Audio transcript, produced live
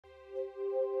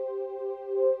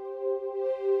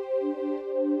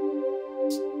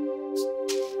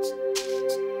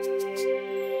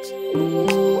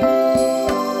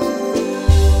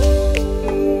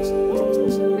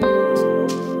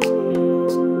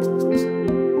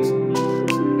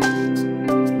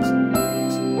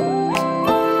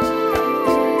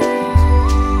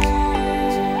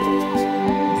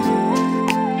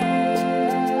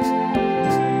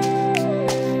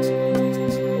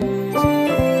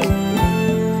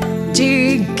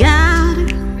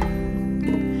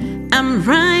I'm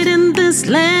writing this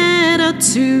letter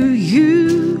to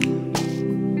you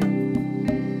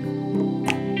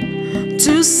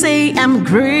to say I'm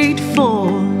grateful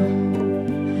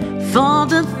for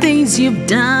the things you've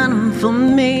done for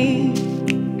me,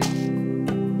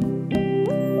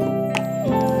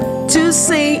 to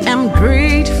say I'm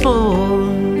grateful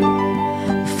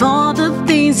for the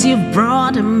things you've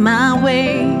brought my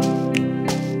way.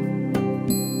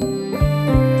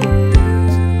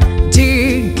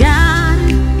 Dear God,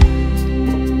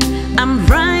 I'm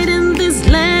writing this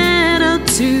letter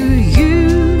to you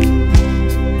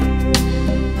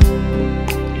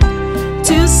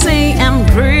to say I'm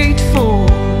grateful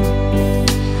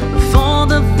for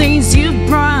the things you've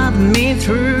brought me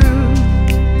through,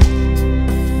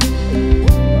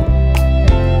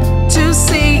 to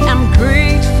say I'm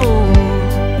grateful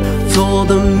for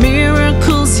the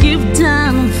miracles you've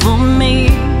done for me.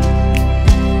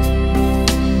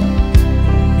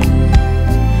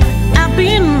 I've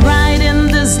been writing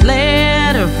this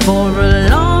letter for a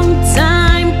long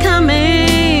time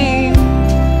coming.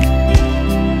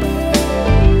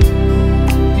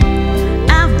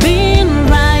 I've been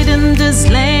writing this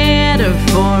letter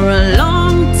for a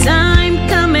long time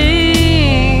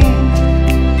coming.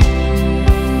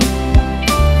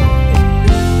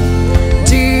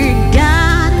 Dear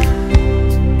God,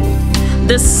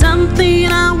 there's something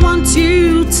I want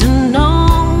you to know.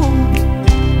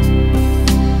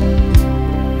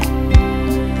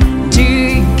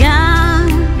 Dear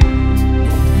God,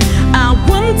 I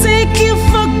won't take you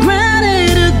for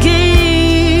granted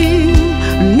again.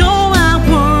 No, I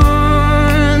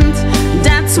won't.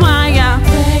 That's why I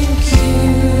thank you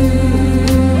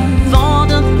for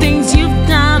the things you've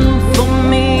done for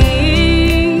me.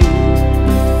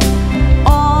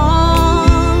 Oh,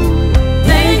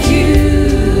 thank you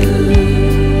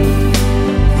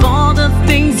for the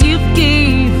things you've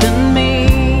given me.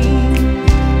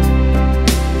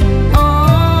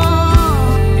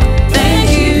 Oh, thank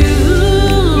you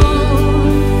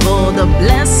for the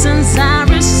blessings I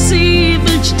receive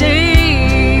each day.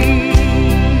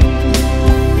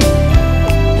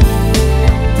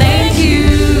 Thank you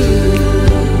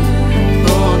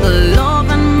for the love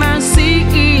and mercy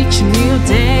each new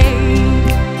day.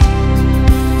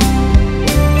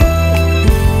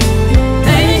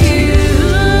 Thank you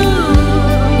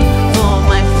for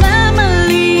my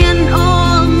family and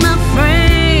all my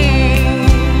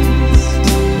friends.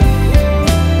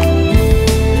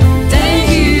 Thank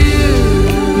you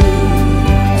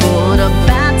for the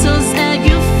battles that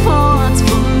you fought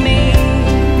for me.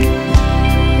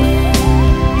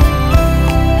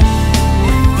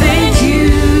 Thank you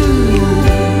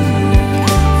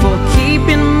for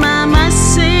keeping my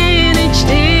sin each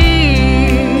day.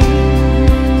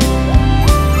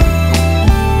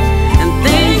 And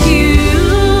thank you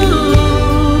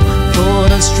for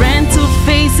the strength to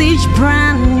face each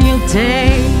brand new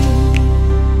day.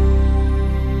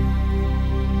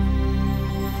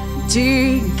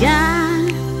 Dear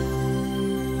God,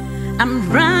 I'm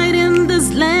writing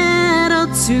this letter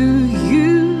to you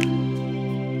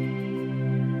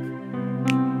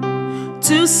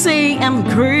to say I'm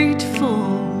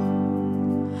grateful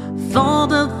for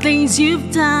the things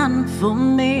you've done for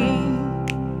me,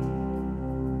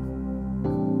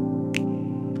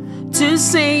 to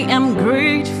say I'm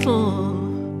grateful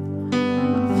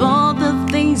for the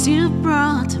things you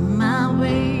brought